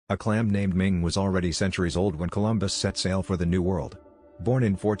A clam named Ming was already centuries old when Columbus set sail for the New World. Born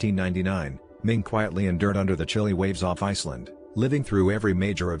in 1499, Ming quietly endured under the chilly waves off Iceland, living through every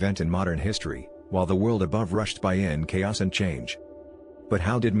major event in modern history, while the world above rushed by in chaos and change. But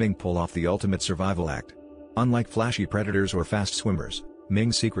how did Ming pull off the ultimate survival act? Unlike flashy predators or fast swimmers,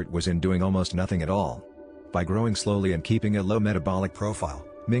 Ming's secret was in doing almost nothing at all. By growing slowly and keeping a low metabolic profile,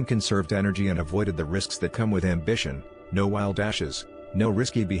 Ming conserved energy and avoided the risks that come with ambition. No wild dashes, no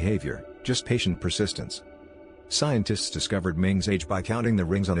risky behavior, just patient persistence. Scientists discovered Ming's age by counting the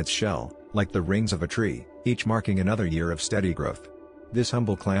rings on its shell, like the rings of a tree, each marking another year of steady growth. This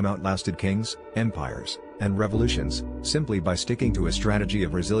humble clam outlasted kings, empires, and revolutions, simply by sticking to a strategy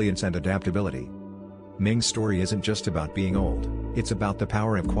of resilience and adaptability. Ming's story isn't just about being old, it's about the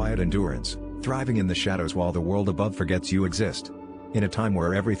power of quiet endurance, thriving in the shadows while the world above forgets you exist. In a time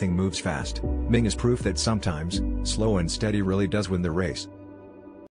where everything moves fast, Ming is proof that sometimes, slow and steady really does win the race.